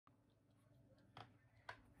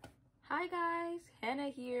Hi guys, Hannah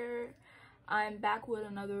here. I'm back with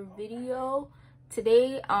another video.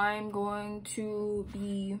 Today I'm going to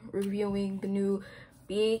be reviewing the new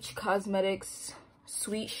BH Cosmetics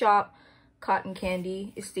Sweet Shop Cotton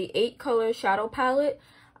Candy. It's the 8-color shadow palette.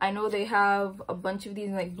 I know they have a bunch of these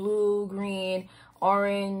like blue, green,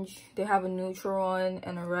 orange. They have a neutral one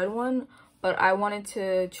and a red one, but I wanted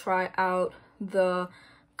to try out the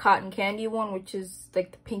cotton candy one, which is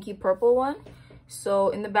like the pinky purple one. So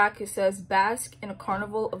in the back it says, bask in a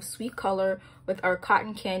carnival of sweet color with our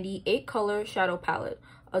cotton candy 8-color shadow palette.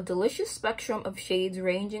 A delicious spectrum of shades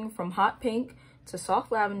ranging from hot pink to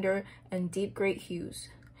soft lavender and deep great hues.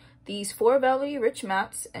 These 4 velvety rich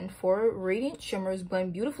mattes and 4 radiant shimmers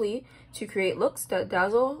blend beautifully to create looks that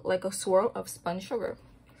dazzle like a swirl of spun sugar.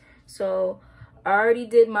 So I already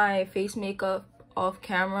did my face makeup off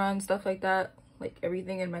camera and stuff like that, like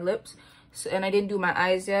everything in my lips. So, and I didn't do my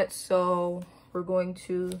eyes yet, so we're going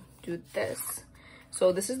to do this.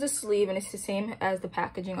 So this is the sleeve and it's the same as the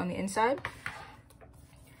packaging on the inside.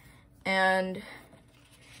 And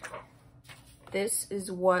this is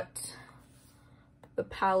what the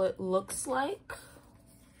palette looks like.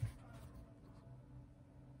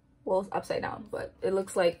 Well, it's upside down, but it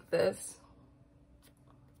looks like this.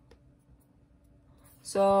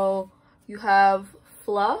 So you have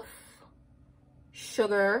fluff,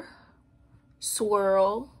 sugar,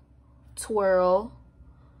 swirl, twirl,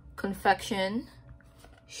 confection,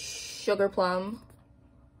 sugar plum,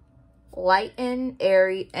 lighten,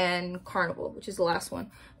 airy, and carnival, which is the last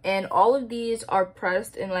one. And all of these are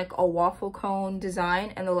pressed in like a waffle cone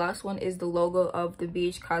design, and the last one is the logo of the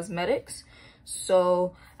BH Cosmetics.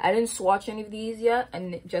 So I didn't swatch any of these yet,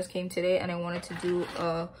 and it just came today, and I wanted to do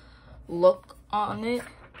a look on it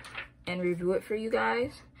and review it for you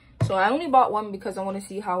guys. So I only bought one because I want to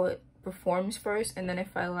see how it performs first, and then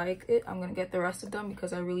if I like it, I'm gonna get the rest of them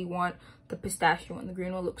because I really want the pistachio one. The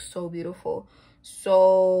green one looks so beautiful.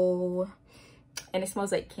 So, and it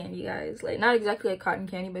smells like candy, guys. Like, not exactly like cotton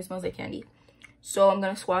candy, but it smells like candy. So I'm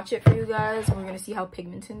gonna swatch it for you guys, and we're gonna see how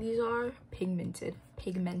pigmented these are. Pigmented.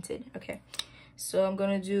 Okay, so I'm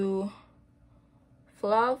gonna do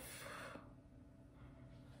fluff,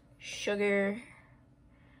 sugar,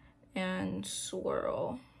 and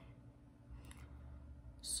swirl.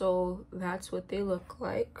 So that's what they look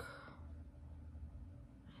like.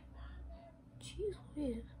 Jeez, what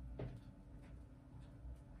is it?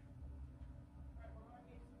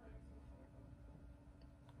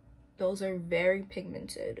 Those are very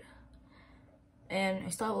pigmented. And I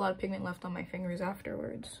still have a lot of pigment left on my fingers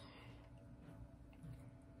afterwards.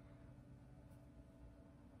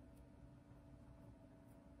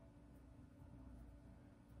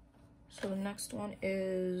 So the next one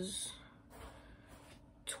is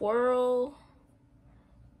twirl,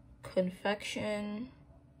 confection,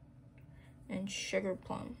 and sugar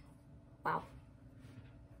plum. Wow.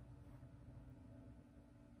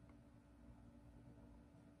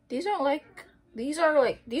 These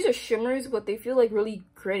are shimmers, but they feel like really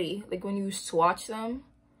gritty. Like when you swatch them,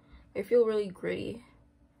 they feel really gritty.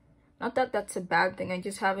 Not that that's a bad thing, I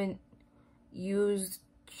just haven't used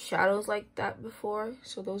shadows like that before.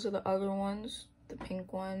 So those are the other ones, the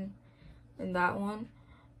pink one and that one.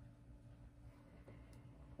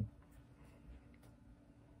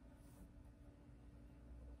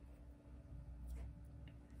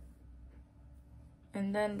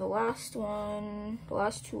 And then the last two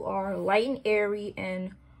are Light and Airy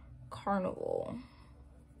and Carnival.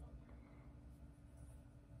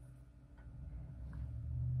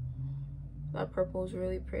 That purple is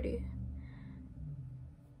really pretty.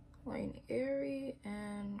 Light and Airy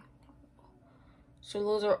and... So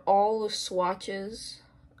those are all the swatches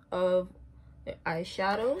of the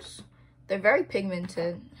eyeshadows. They're very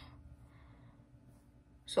pigmented.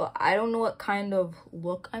 So I don't know what kind of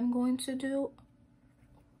look I'm going to do.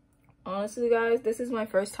 Honestly, guys, this is my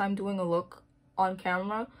first time doing a look on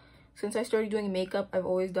camera. Since I started doing makeup, I've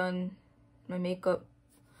always done my makeup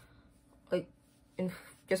like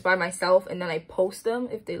just by myself, and then I post them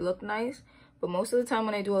if they look nice. But most of the time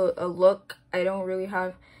when I do a look, I don't really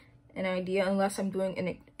have an idea unless I'm doing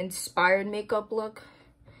an inspired makeup look.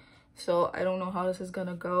 So I don't know how this is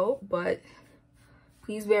gonna go, but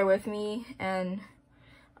please bear with me. And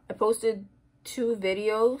I posted 2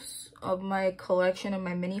 videos of my collection and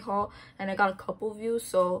my mini haul, and I got a couple views.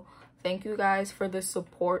 So thank you guys for the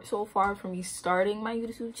support so far from me starting my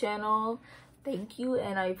YouTube channel. Thank you,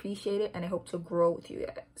 and I appreciate it, and I hope to grow with you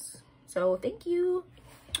guys. So thank you.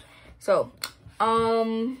 So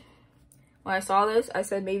when I saw this, I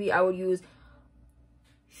said maybe I would use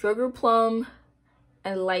sugar plum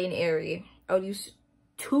and Light and Airy. I would use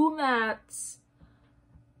 2 mattes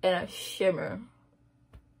and a shimmer.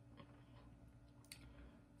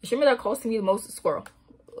 The shimmer that calls to me the most is Squirrel.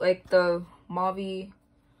 Like the mauve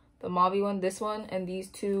one, this one, and these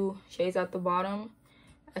two shades at the bottom.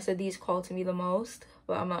 I said these call to me the most,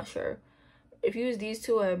 but I'm not sure. If you use these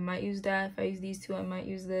two, I might use that. If I use these two, I might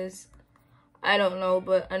use this. I don't know,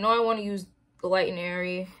 but I know I want to use the Light and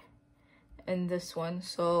Airy and this one,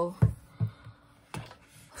 so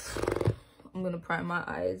I'm gonna prime my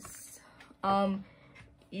eyes.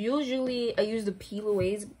 Usually I use the P.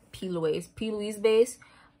 Louise base.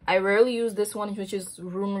 I rarely use this one, which is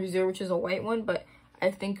Rumor Zero, which is a white one, but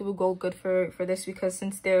I think it would go good for this because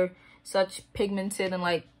since they're such pigmented and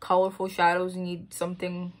like colorful shadows, you need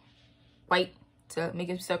something white to make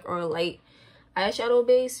it stuck, or a light eyeshadow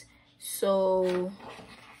base. So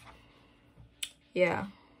yeah,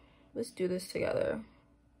 let's do this together.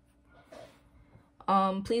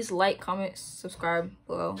 Please like, comment, subscribe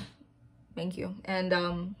below. Thank you.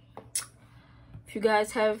 And if you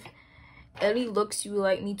guys have any looks you would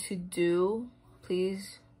like me to do,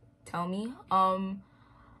 please tell me.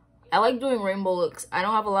 I like doing rainbow looks. I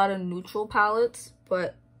don't have a lot of neutral palettes,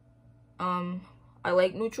 but I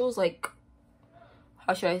like neutrals, like,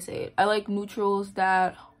 how should I say it? I like neutrals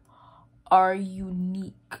that are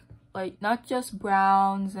unique, like not just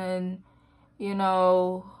browns. And you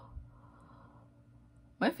know,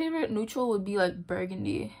 my favorite neutral would be like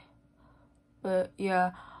burgundy. But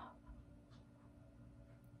yeah,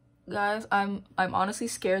 guys, I'm honestly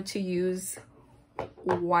scared to use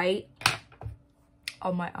white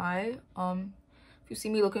on my eye. If you see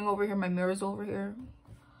me looking over here, my mirror's over here.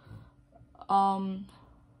 I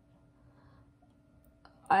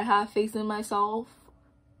have faith in myself.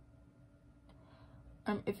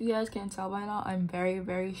 If you guys can't tell by now, I'm very,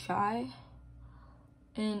 very shy,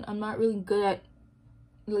 and I'm not really good at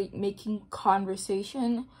like making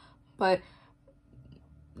conversation, but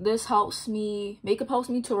this helps me, makeup helps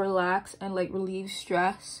me to relax and like relieve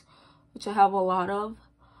stress, which I have a lot of.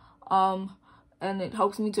 And it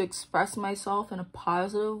helps me to express myself in a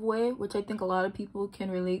positive way, which I think a lot of people can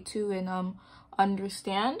relate to and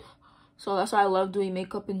understand. So that's why I love doing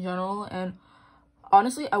makeup in general. And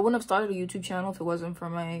honestly, I wouldn't have started a YouTube channel if it wasn't for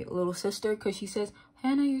my little sister, because she says,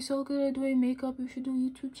 Hannah, you're so good at doing makeup, you should do a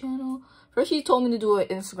YouTube channel. First she told me to do an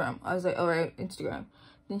Instagram. I was like, all right, Instagram.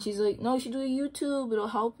 Then she's like, no, you should do a YouTube, it'll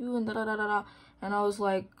help you, and da da da da da. And I was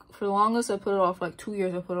like, for the longest I put it off, like 2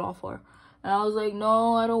 years I put it off for. And I was like,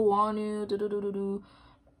 no, I don't want to, do do do do do.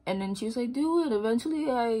 And then she was like, do it. Eventually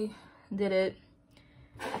I did it.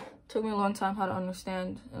 Took me a long time how to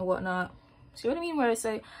understand and whatnot. See what I mean when I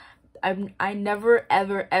say I never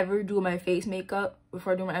ever do my face makeup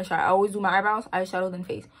before I do my eyeshadow. I always do my eyebrows, eyeshadow, then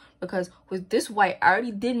face. Because with this white, I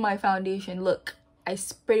already did my foundation. Look, I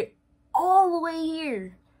sprayed it all the way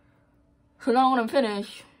here. So now when I'm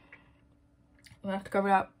finished, I'm gonna have to cover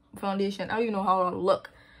that foundation. I don't even know how it'll look.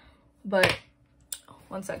 But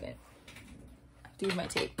 1 second. I have to use my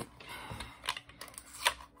tape.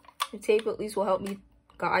 The tape at least will help me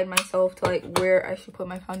guide myself to like where I should put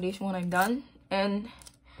my foundation when I'm done. And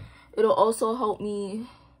it'll also help me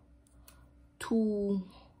to,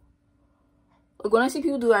 like, when I see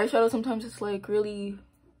people do eyeshadow, sometimes it's like really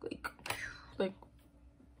like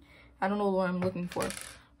I don't know what I'm looking for.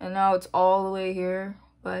 And now it's all the way here,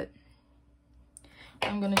 but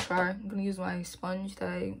I'm gonna try. I'm gonna use my sponge that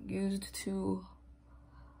I used to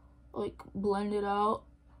like blend it out.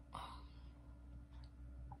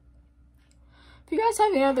 If you guys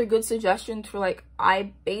have any other good suggestions for like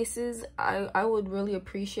eye bases, I would really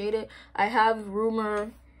appreciate it. I have Rumor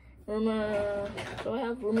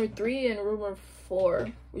 3 and Rumor 4,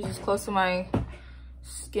 which is close to my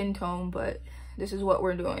skin tone, but this is what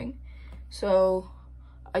we're doing. So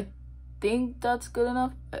I think that's good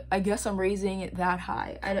enough. I guess I'm raising it that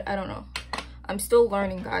high. I don't know. I'm still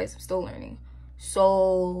learning, guys. I'm still learning.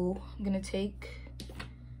 So I'm gonna take,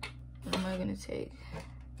 what am I gonna take?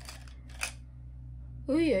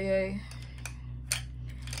 Ooh, yeah.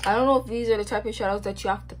 I don't know if these are the type of shadows that you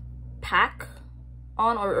have to pack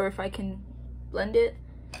on, or if I can blend it.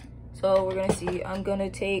 So we're gonna see. I'm gonna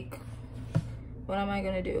take, what am I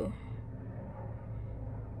gonna do?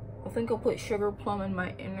 I think I'll put Sugar Plum in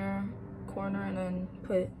my inner corner and then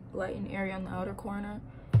put Light and Airy on the outer corner.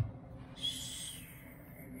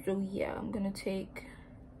 So yeah, I'm gonna take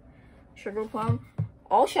Sugar Plum.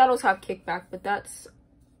 All shadows have kickback, but that's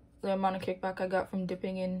the amount of kickback I got from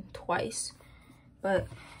dipping in twice. But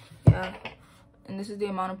yeah, and this is the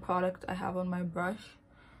amount of product I have on my brush.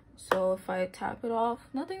 So if I tap it off,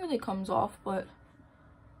 nothing really comes off, but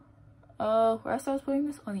where else I was putting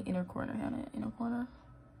this? On the inner corner, Hannah, inner corner.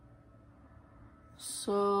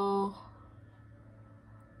 So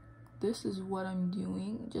this is what I'm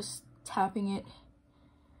doing, just tapping it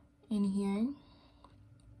in here.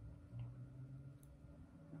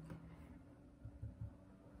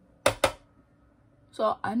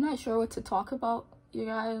 So I'm not sure what to talk about, you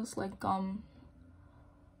guys. Like I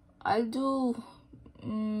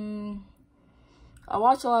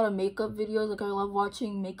watch a lot of makeup videos. Like I love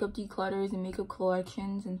watching makeup declutters and makeup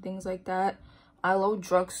collections and things like that. I love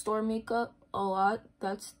drugstore makeup a lot.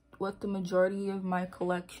 That's what the majority of my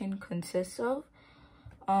collection consists of.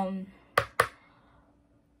 I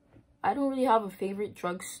don't really have a favorite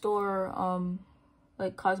drugstore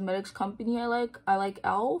like cosmetics company I like. I like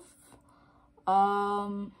e.l.f.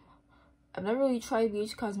 I've never really tried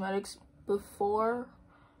BH Cosmetics before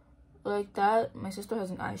like that. My sister has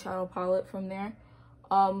an eyeshadow palette from there.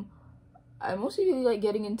 I mostly really like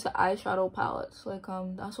getting into eyeshadow palettes. Like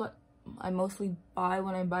that's what I mostly buy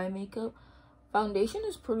when I buy makeup. Foundation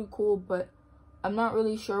is pretty cool, but I'm not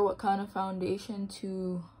really sure what kind of foundation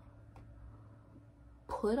to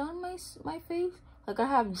put on my face. Like I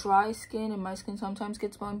have dry skin and my skin sometimes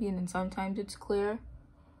gets bumpy and then sometimes it's clear.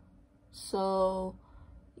 So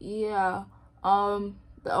yeah, the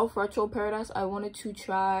e.l.f. Retro Paradise, I wanted to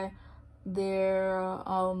try their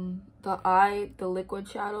the liquid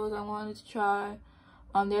shadows. I wanted to try.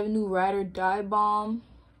 They have a new Ride or Die Balm.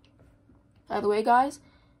 By the way, guys,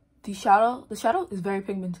 the shadow is very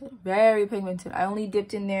pigmented, very pigmented. I only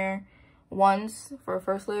dipped in there once for a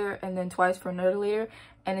first layer and then twice for another layer,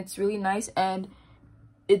 and it's really nice and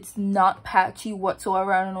it's not patchy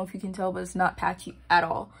whatsoever. I don't know if you can tell, but it's not patchy at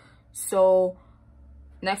all. So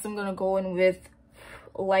next I'm gonna go in with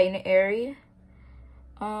Light and Airy.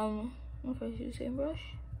 If I use the same brush.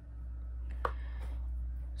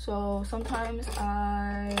 So sometimes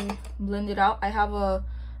I blend it out. I have a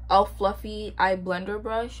e.l.f. Fluffy Eye Blender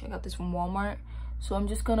brush. I got this from Walmart. So I'm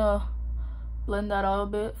just gonna blend that out a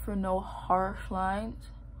bit for no harsh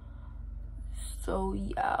lines. So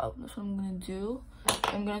yeah, that's what I'm gonna do.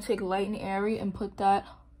 I'm gonna take Light and Airy and put that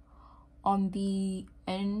on the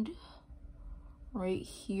end right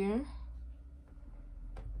here.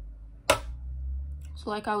 So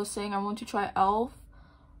like I was saying, I want to try e.l.f.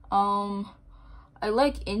 I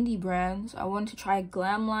like indie brands. I want to try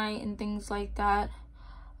Glamlight and things like that.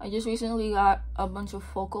 I just recently got a bunch of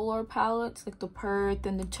Folklore palettes, like the Perth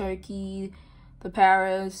and the Turkey, the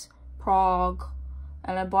Paris, Prague,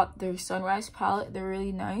 and I bought their Sunrise palette. They're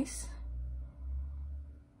really nice.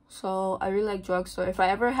 So I really like drugstore. If I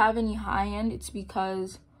ever have any high-end, it's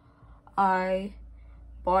because I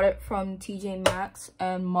bought it from TJ Maxx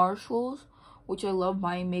and Marshalls, which I love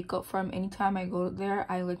buying makeup from. Anytime I go there,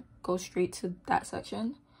 I like go straight to that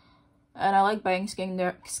section. And I like buying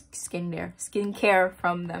skincare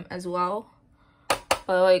from them as well.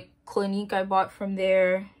 But like Clinique, I bought from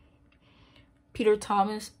there. Peter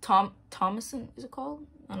Thomason, is it called?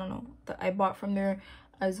 I don't know. I bought from there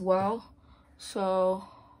as well. So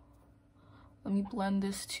let me blend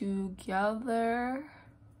this together.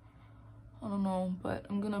 I don't know, but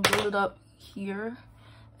I'm gonna build it up here,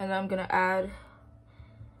 and then I'm gonna add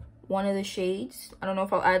one of the shades. I don't know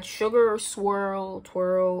if I'll add Sugar or Swirl,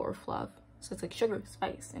 Twirl, or Fluff. So it's like sugar,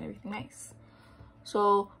 spice, and everything nice.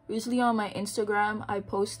 So recently on my Instagram, I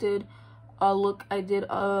posted a look I did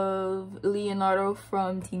of Leonardo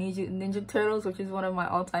from Teenage Mutant Ninja Turtles, which is one of my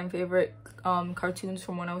all-time favorite cartoons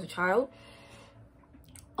from when I was a child.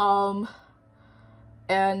 And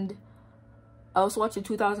I also watched the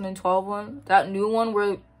 2012 one. That new one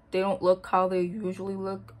where they don't look how they usually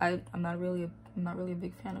look. I'm not really a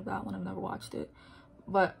big fan of that one. I've never watched it.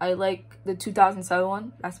 But I like the 2007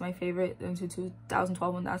 one. That's my favorite. And the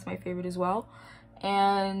 2012 one, that's my favorite as well.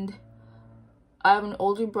 And I have an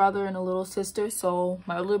older brother and a little sister. So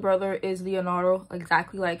my older brother is Leonardo,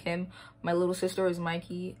 exactly like him. My little sister is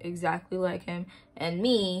Mikey, exactly like him. And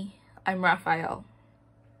me, I'm Raphael.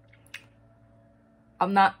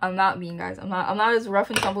 I'm not mean, guys. I'm not as rough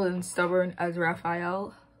and tumble and stubborn as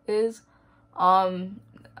Raphael is. I'm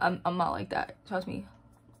not like that. Trust me.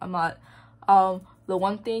 I'm not. The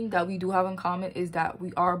one thing that we do have in common is that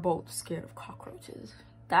we are both scared of cockroaches.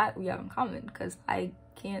 That we have in common, because I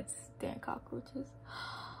can't stand cockroaches.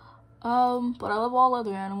 But I love all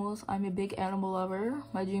other animals. I'm a big animal lover.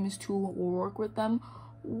 My dream is to work with them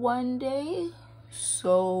one day.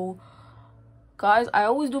 So guys, I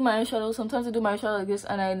always do my eyeshadow. Sometimes I do my eyeshadow like this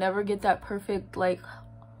and I never get that perfect like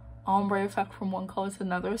ombre effect from one color to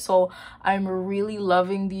another. So I'm really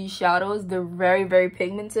loving these shadows. They're very, very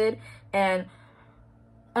pigmented, and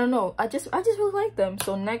I don't know, I just really like them.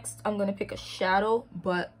 So next I'm gonna pick a shadow,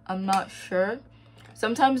 but I'm not sure.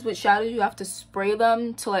 Sometimes with shadows you have to spray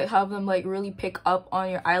them to like have them like really pick up on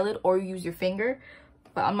your eyelid, or use your finger.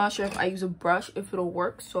 but I'm not sure if I use a brush if it'll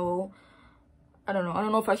work. So I don't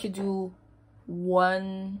know if I should do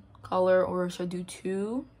one color or should I do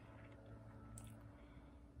two.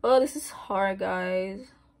 Oh, this is hard, guys.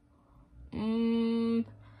 Maybe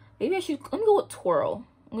I should, let me go with Twirl.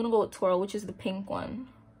 I'm gonna go with Twirl, which is the pink one.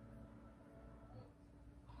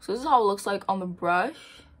 So this is how it looks like on the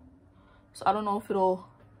brush. So I don't know if it'll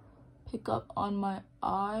pick up on my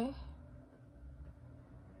eye.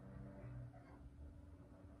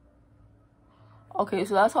 Okay,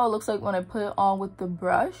 so that's how it looks like when I put it on with the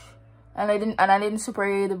brush. And I didn't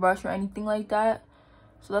spray the brush or anything like that.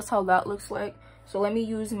 So that's how that looks like. So let me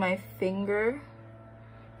use my finger.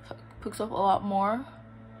 It picks up a lot more.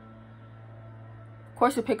 Of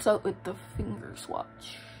course, it picks up with the finger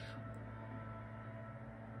swatch.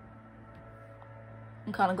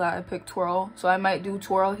 I'm kind of glad I picked Twirl. So I might do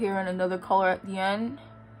Twirl here in another color at the end.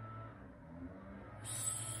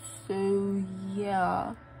 So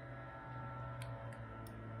yeah.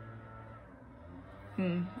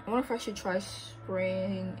 I wonder if I should try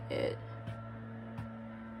spraying it.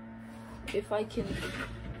 If I can.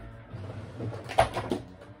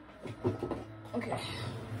 Okay.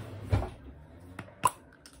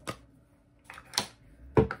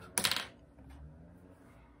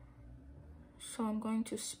 So I'm going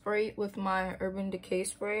to spray it with my Urban Decay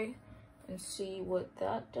spray and see what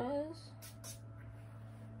that does.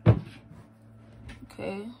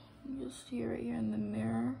 Okay, just see right here in the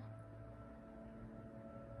mirror.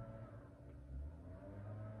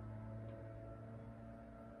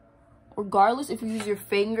 Regardless if you use your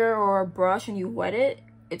finger or a brush and you wet it,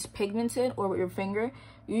 it's pigmented, or with your finger.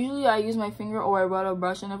 Usually I use my finger or I wet a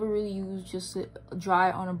brush. I never really use just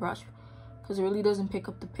dry on a brush because it really doesn't pick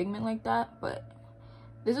up the pigment like that. But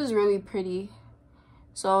this is really pretty.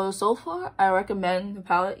 So far I recommend the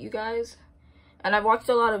palette, you guys. And I've watched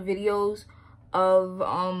a lot of videos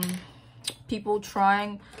of people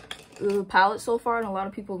trying the palette so far, and a lot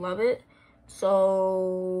of people love it.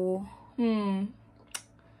 So I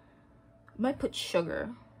might put sugar.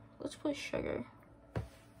 Let's put sugar.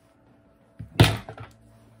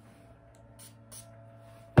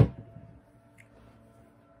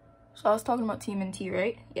 So I was talking about TMNT,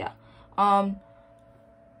 right? Yeah.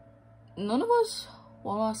 None of us,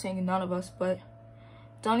 well, I'm not saying none of us, but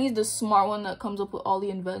Donnie's the smart one that comes up with all the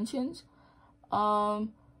inventions. My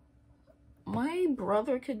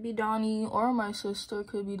brother could be Donnie, or my sister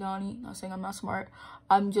could be Donnie. Not saying I'm not smart.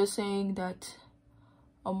 I'm just saying that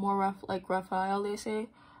I'm more rough, like Raphael, they say.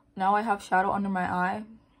 Now I have shadow under my eye.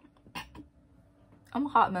 I'm a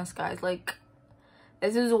hot mess, guys. Like,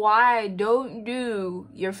 this is why I don't do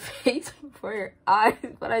your face before your eyes,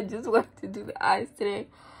 but I just wanted to do the eyes today.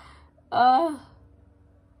 I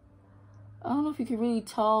don't know if you can really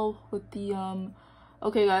tell with the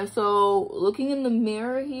okay, guys, so looking in the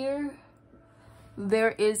mirror here,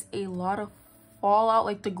 there is a lot of fallout,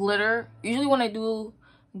 like the glitter. Usually when I do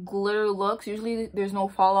glitter looks, usually there's no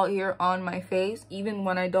fallout here on my face, even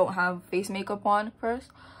when I don't have face makeup on first.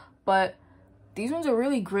 But these ones are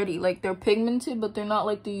really gritty, like they're pigmented, but they're not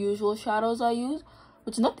like the usual shadows I use,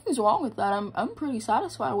 which nothing's wrong with that. I'm pretty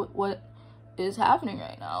satisfied with what is happening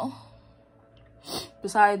right now,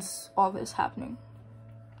 besides all this happening.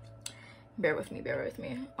 Bear with me.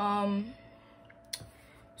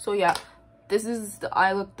 So yeah, this is the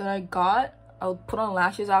eye look that I got. I'll put on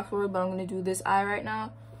lashes afterward, but I'm gonna do this eye right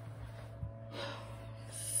now.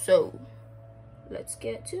 So let's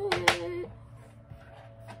get to it.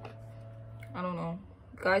 I don't know,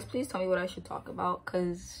 guys, please tell me what I should talk about,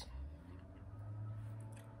 because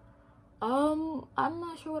I'm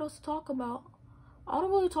not sure what else to talk about. I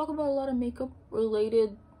don't really talk about a lot of makeup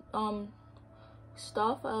related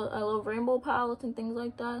stuff. I love rainbow palettes and things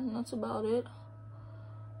like that, and that's about it.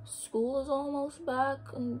 School is almost back,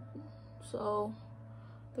 and so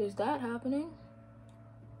there's that happening.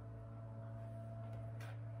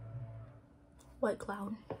 White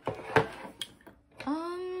cloud.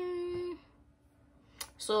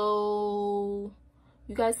 So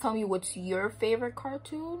you guys tell me what's your favorite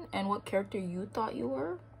cartoon and what character you thought you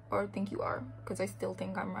were or think you are, because I still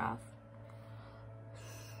think I'm Raph.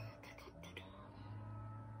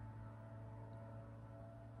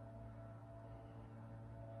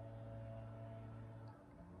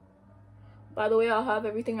 By the way, I'll have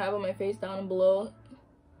everything I have on my face down below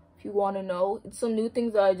if you want to know. It's some new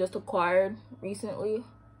things that I just acquired recently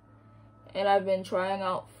and I've been trying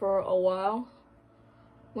out for a while.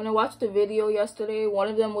 When I watched the video yesterday, one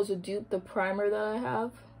of them was a dupe, the primer that I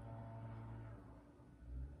have.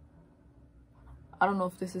 I don't know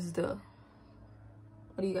if this is the...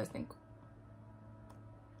 What do you guys think?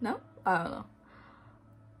 No? I don't know.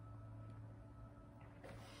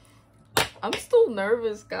 I'm still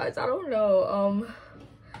nervous, guys. I don't know.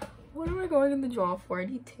 What am I going in the drawer for? I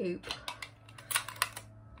need tape.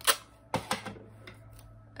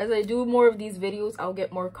 As I do more of these videos, I'll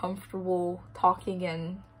get more comfortable talking,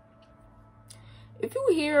 and if you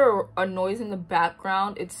hear a noise in the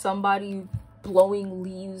background, it's somebody blowing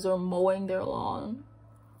leaves or mowing their lawn.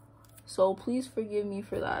 So please forgive me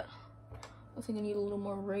for that. I think I need a little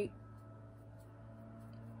more right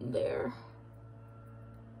there.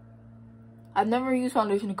 I've never used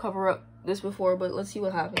foundation to cover up this before, but let's see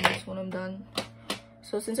what happens when I'm done.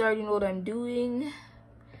 So since I already know what I'm doing,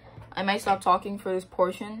 I might stop talking for this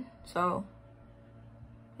portion. So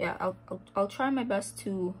yeah, I'll try my best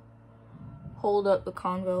to hold up the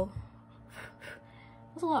convo.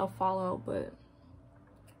 There's a lot of fallout, but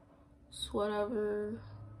it's whatever.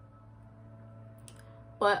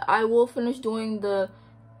 But I will finish doing the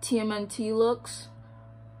TMNT looks.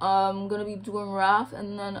 I'm gonna be doing Raph,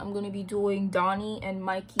 and then I'm gonna be doing Donnie and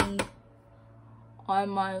Mikey on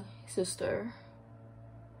my sister.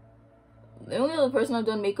 The only other person I've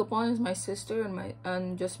done makeup on is my sister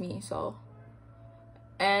and just me. So,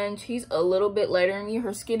 and she's a little bit lighter than me.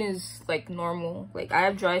 Her skin is like normal. Like I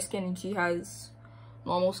have dry skin and she has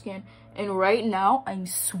normal skin. And right now I'm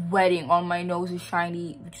sweating on my nose is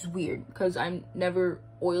shiny, which is weird because I'm never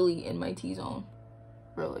oily in my T-zone.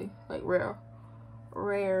 Really, like rare.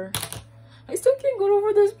 I still can't get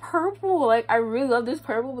over this purple. Like I really love this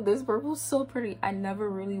purple, but this purple is so pretty. I never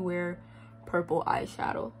really wear purple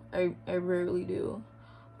eyeshadow. I rarely do.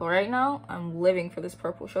 But right now I'm living for this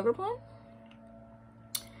purple sugar plum.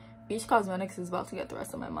 Beach Cosmetics is about to get the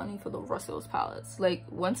rest of my money for the rest of those palettes. Like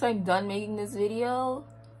once I'm done making this video,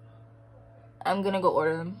 I'm gonna go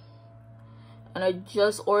order them. And I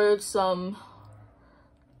just ordered some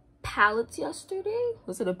palettes yesterday.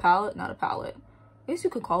 Was it a palette? Not a palette. I guess you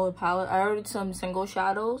could call it a palette. I ordered some single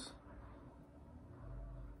shadows.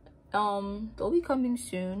 They'll be coming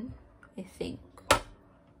soon, I think.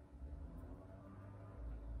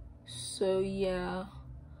 So yeah,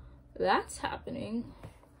 that's happening.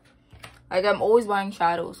 Like I'm always buying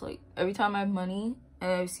shadows. Like every time I have money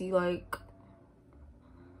and I see like,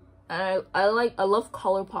 and I love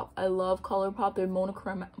ColourPop. I love ColourPop. They're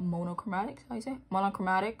monochromatic. How you say?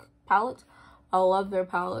 Monochromatic palettes. I love their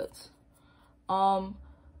palettes.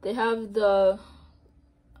 They have the,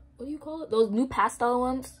 what do you call it? Those new pastel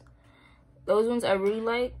ones. Those ones I really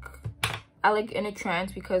like. I like In a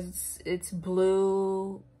Trance because it's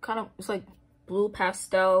blue, kind of, it's like blue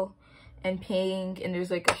pastel and pink, and there's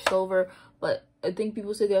like a silver. But I think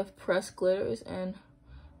people say they have pressed glitters, and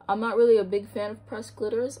I'm not really a big fan of pressed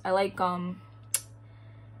glitters. I like what am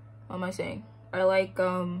I saying? I like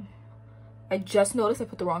I just noticed I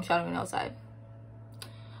put the wrong shadowing outside.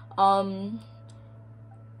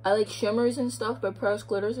 I like shimmers and stuff, but pressed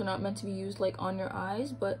glitters are not meant to be used like on your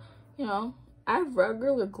eyes. But you know, I have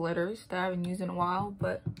regular glitters that I haven't used in a while,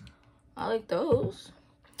 but I like those.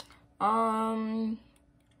 My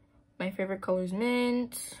favorite color is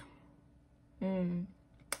mint.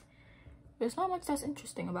 There's not much that's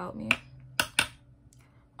interesting about me.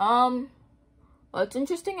 What's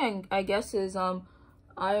interesting, I guess, is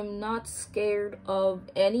I'm not scared of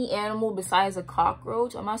any animal besides a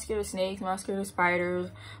cockroach. I'm not scared of snakes. I'm not scared of spiders.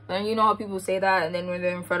 But then you know how people say that, and then when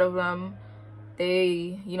they're in front of them,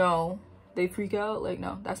 they, you know, they freak out. Like,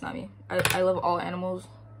 no, that's not me. I love all animals.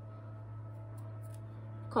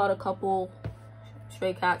 Caught a couple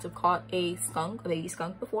stray cats. I've caught a baby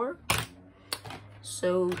skunk before.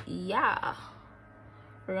 So yeah,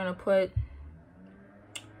 we're gonna put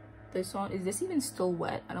this on. Is this even still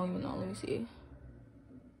wet? I don't even know. Let me see.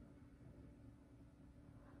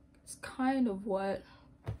 It's kind of wet.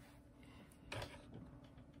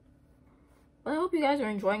 But I hope you guys are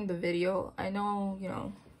enjoying the video. I know, you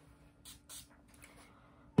know.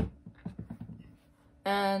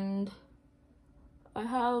 And I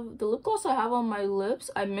have the lip gloss I have on my lips.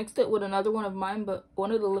 I mixed it with another one of mine, but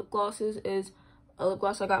one of the lip glosses is a lip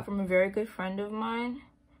gloss I got from a very good friend of mine.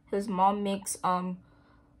 His mom makes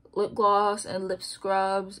lip gloss and lip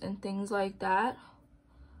scrubs and things like that.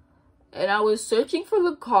 And I was searching for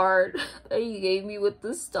the card that he gave me with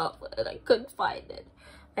this stuff, and I couldn't find it.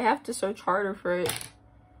 I have to search harder for it.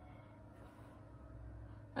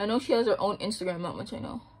 I know she has her own Instagram, not much I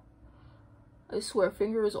know. I swear,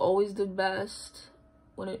 finger is always the best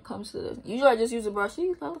when it comes to this. Usually I just use a brush.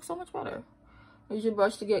 See, that looks so much better. I use a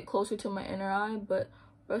brush to get closer to my inner eye, but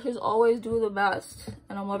brushes always do the best.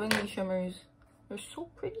 And I'm loving these shimmers. They're so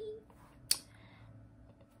pretty.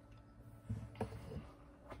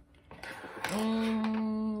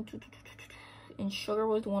 And sugar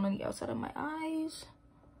was the one on the outside of my eyes.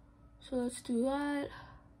 So let's do that.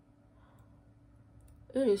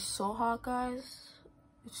 It is so hot, guys.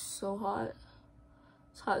 It's so hot.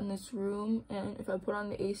 It's hot in this room, and if I put on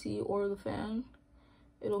the AC or the fan,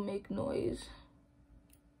 it'll make noise.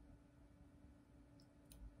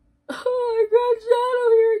 Oh, I got shadow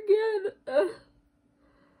here again.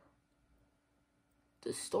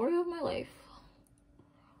 The story of my life.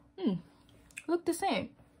 Look the same.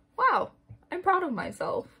 Wow, I'm proud of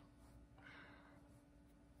myself.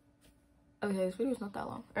 Okay, this video's not that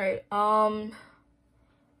long. All right,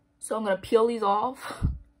 so I'm gonna peel these off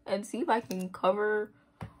and see if I can cover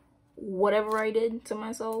whatever I did to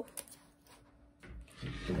myself.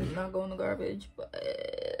 It's not go in the garbage, but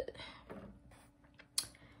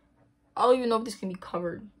I don't even know if this can be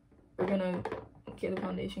covered. We're gonna get the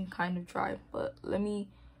foundation kind of dry, but let me.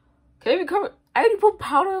 Can I even cover? I already put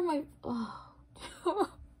powder on my.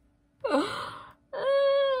 Let's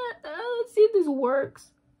see if this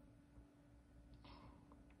works.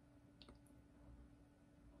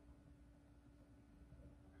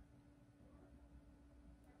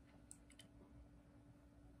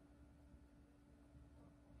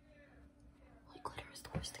 Glitter is the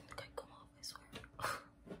worst thing that can come off, I swear.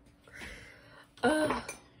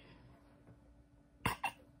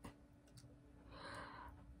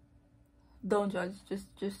 Don't judge.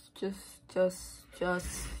 Just.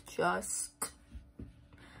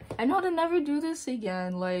 I know to never do this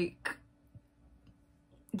again. Like,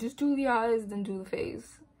 just do the eyes, then do the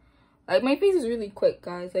face. Like, my face is really quick,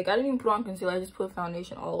 guys. Like, I didn't even put on concealer. I just put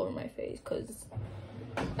foundation all over my face because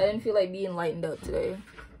I didn't feel like being lightened up today.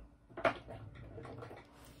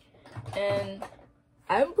 And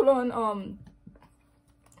I haven't put on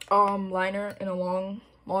liner in a long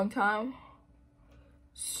time.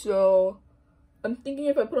 So I'm thinking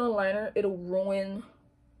if I put on liner, it'll ruin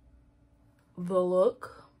the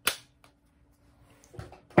look.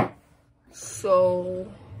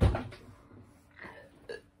 So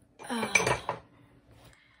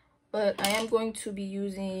but I am going to be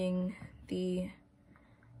using the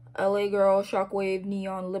LA Girl Shockwave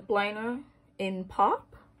Neon Lip Liner in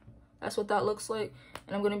Pop. That's what that looks like.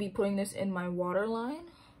 And I'm going to be putting this in my waterline.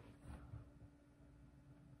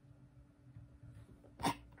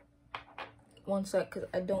 One sec, because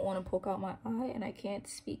I don't want to poke out my eye and I can't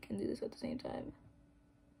speak and do this at the same time.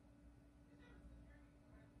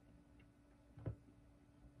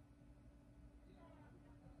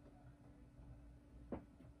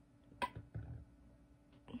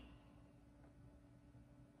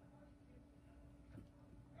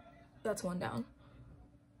 That's one down.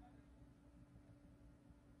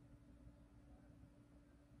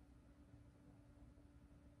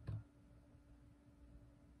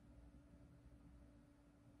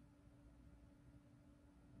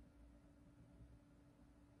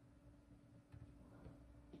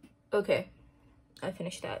 Okay, I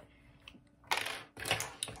finished that.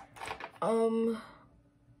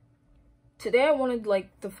 Today I wanted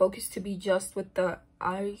like the focus to be just with the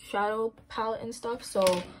eyeshadow palette and stuff,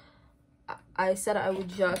 so I said I would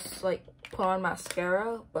just like put on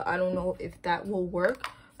mascara, but I don't know if that will work.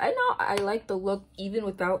 I know I like the look even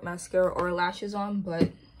without mascara or lashes on, but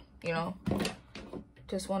you know,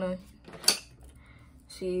 just want to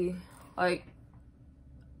see. Like,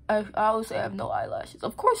 I always say I have no eyelashes.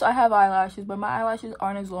 Of course I have eyelashes, but my eyelashes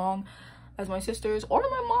aren't as long as my sister's or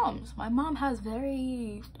my mom's. My mom has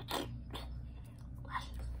very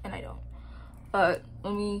lashes and I don't. But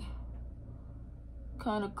let me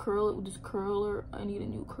kind of curl it with this curler. I need a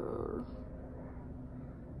new curler.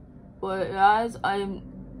 But guys, I'm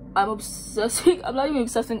obsessing. I'm not even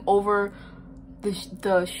obsessing over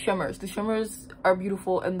the shimmers. The shimmers are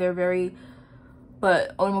beautiful and they're very,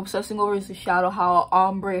 but what I'm obsessing over is the shadow, how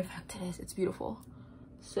ombre effect it is. It's beautiful.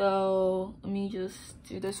 So let me just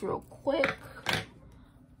do this real quick.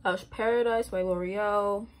 Lush Paradise by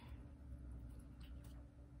L'Oreal.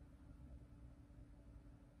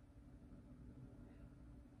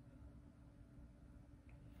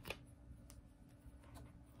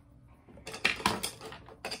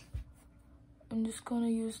 I'm just gonna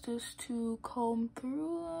use this to comb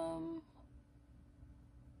through them.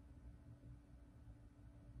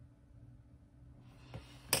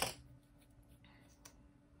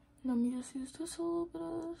 Let me just use this a little bit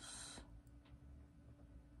of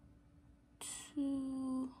this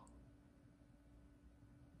to...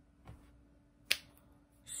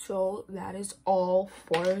 So that is all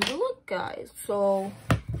for the look, guys. So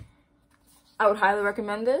I would highly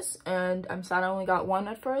recommend this, and I'm sad I only got one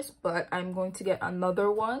at first, but I'm going to get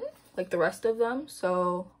another one like the rest of them.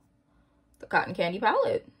 So the Cotton Candy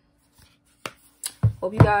palette.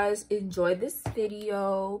 Hope you guys enjoyed this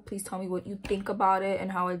video. Please tell me what you think about it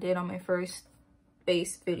and how I did on my first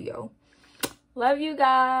base video. Love you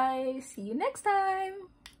guys. See you next time.